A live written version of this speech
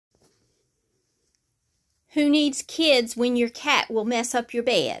Who needs kids when your cat will mess up your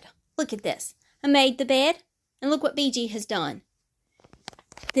bed? Look at this. I made the bed, and look what BG has done.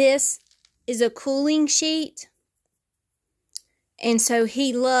 This is a cooling sheet, and so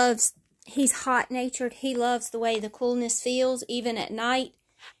he's hot-natured. He loves the way the coolness feels. Even at night,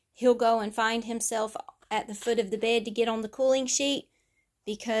 he'll go and find himself at the foot of the bed to get on the cooling sheet,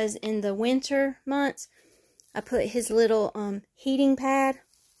 because in the winter months, I put his little heating pad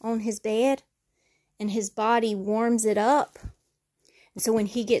on his bed, and his body warms it up. And so when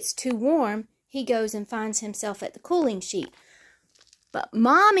he gets too warm, he goes and finds himself at the cooling sheet. But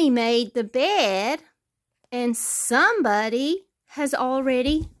Mommy made the bed, and somebody has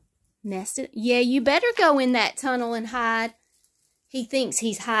already messed it. Yeah, you better go in that tunnel and hide. He thinks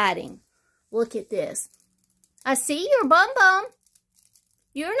he's hiding. Look at this. I see your bum bum.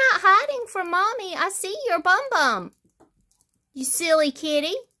 You're not hiding from Mommy. I see your bum bum. You silly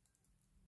kitty.